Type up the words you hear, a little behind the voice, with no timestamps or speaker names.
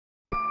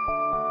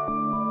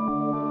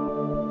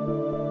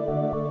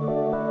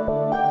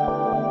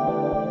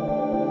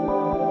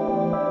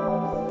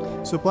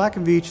So Black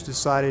Veatch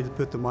decided to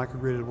put the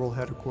microgrid at world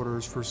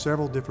headquarters for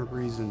several different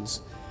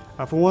reasons.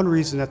 For one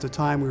reason, at the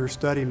time we were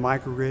studying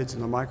microgrids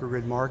and the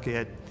microgrid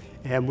market,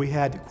 and we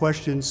had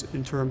questions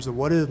in terms of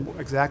what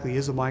exactly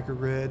is a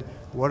microgrid,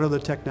 what are the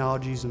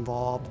technologies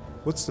involved,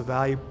 what's the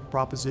value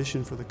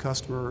proposition for the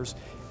customers,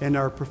 and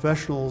our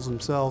professionals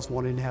themselves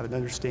wanting to have an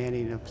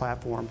understanding and a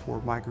platform for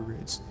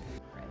microgrids.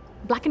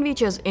 Black Veatch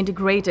has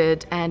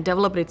integrated and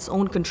developed its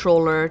own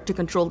controller to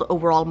control the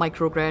overall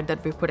microgrid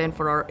that we put in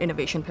for our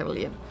Innovation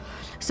Pavilion.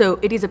 So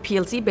it is a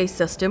PLC-based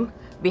system.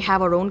 We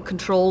have our own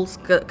control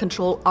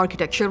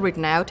architecture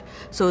written out,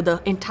 so the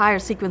entire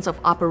sequence of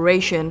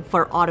operation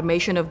for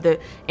automation of the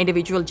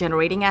individual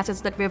generating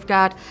assets that we've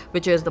got,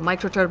 which is the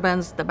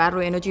microturbines, the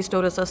battery energy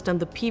storage system,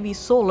 the PV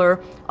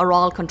solar, are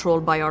all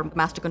controlled by our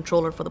master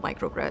controller for the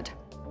microgrid.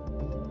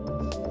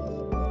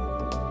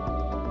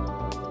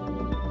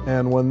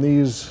 And when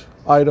these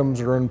items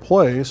are in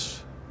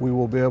place, we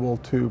will be able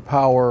to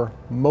power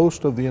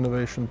most of the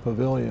Innovation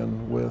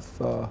Pavilion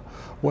with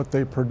what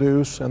they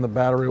produce, and the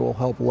battery will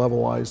help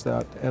levelize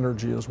that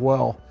energy as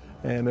well.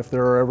 And if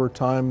there are ever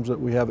times that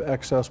we have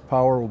excess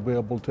power, we'll be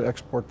able to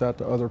export that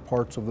to other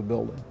parts of the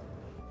building.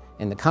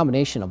 And the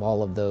combination of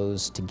all of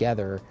those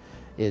together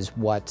is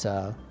what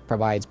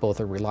provides both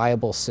a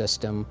reliable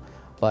system,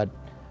 but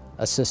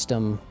a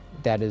system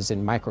that is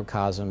in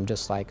microcosm,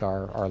 just like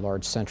our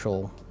large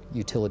central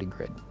utility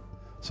grid.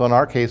 So in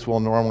our case, we'll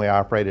normally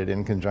operate it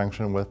in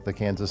conjunction with the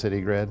Kansas City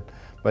grid,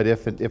 but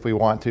if we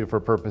want to, for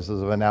purposes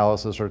of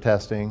analysis or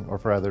testing or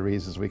for other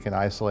reasons, we can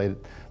isolate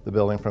the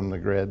building from the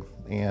grid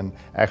and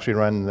actually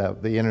run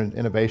the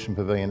Innovation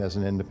Pavilion as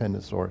an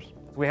independent source.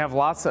 We have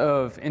lots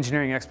of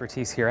engineering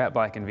expertise here at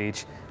Black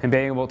Veatch, and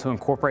being able to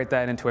incorporate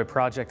that into a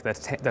project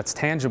that's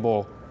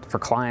tangible for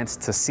clients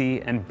to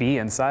see and be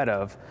inside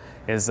of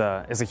is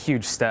a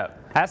huge step.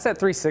 Asset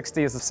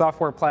 360 is a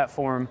software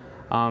platform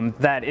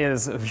that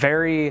is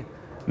very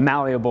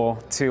malleable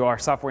to our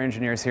software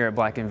engineers here at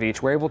Black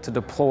Veatch. We're able to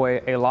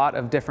deploy a lot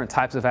of different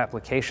types of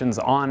applications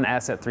on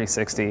Asset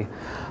 360.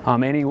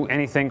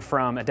 Anything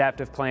from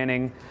adaptive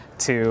planning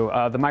to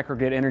the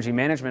microgrid energy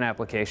management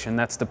application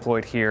that's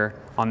deployed here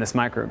on this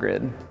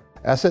microgrid.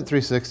 Asset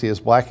 360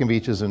 is Black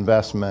Veatch's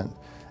investment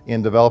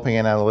in developing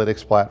an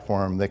analytics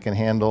platform that can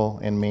handle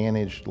and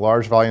manage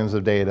large volumes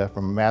of data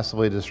from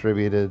massively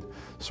distributed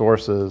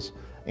sources,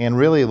 and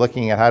really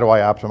looking at how do I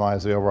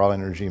optimize the overall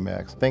energy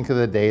mix. Think of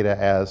the data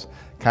as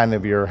kind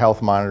of your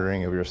health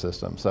monitoring of your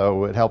system.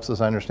 So it helps us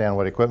understand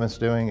what equipment's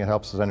doing, it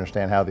helps us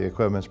understand how the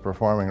equipment's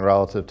performing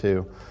relative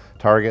to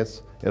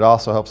targets. It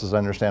also helps us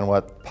understand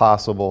what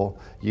possible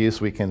use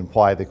we can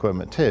apply the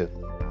equipment to.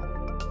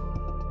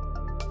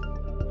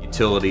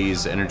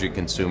 Utilities, energy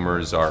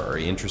consumers are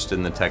interested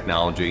in the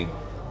technology.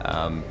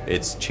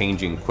 It's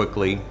changing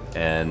quickly,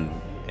 and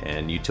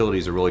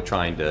utilities are really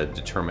trying to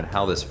determine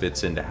how this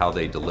fits into how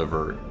they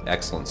deliver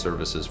excellent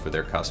services for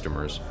their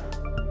customers.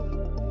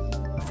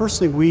 The first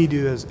thing we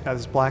do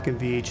as Black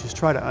Veatch is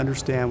try to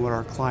understand what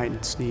our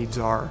clients' needs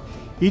are.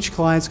 Each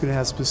client's going to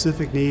have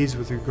specific needs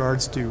with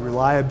regards to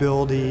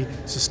reliability,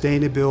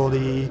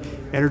 sustainability,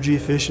 energy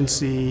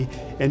efficiency,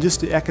 and just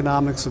the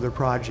economics of their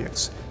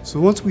projects. So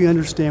once we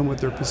understand what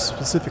their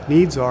specific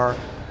needs are,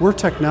 we're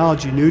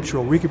technology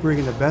neutral. We can bring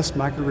in the best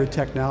microgrid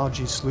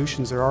technology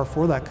solutions there are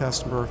for that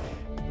customer.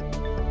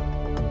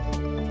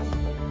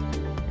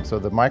 So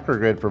the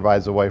microgrid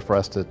provides a way for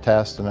us to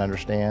test and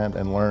understand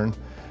and learn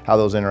how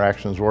those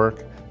interactions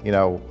work. You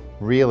know,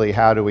 really,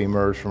 how do we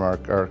merge from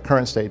our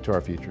current state to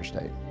our future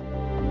state?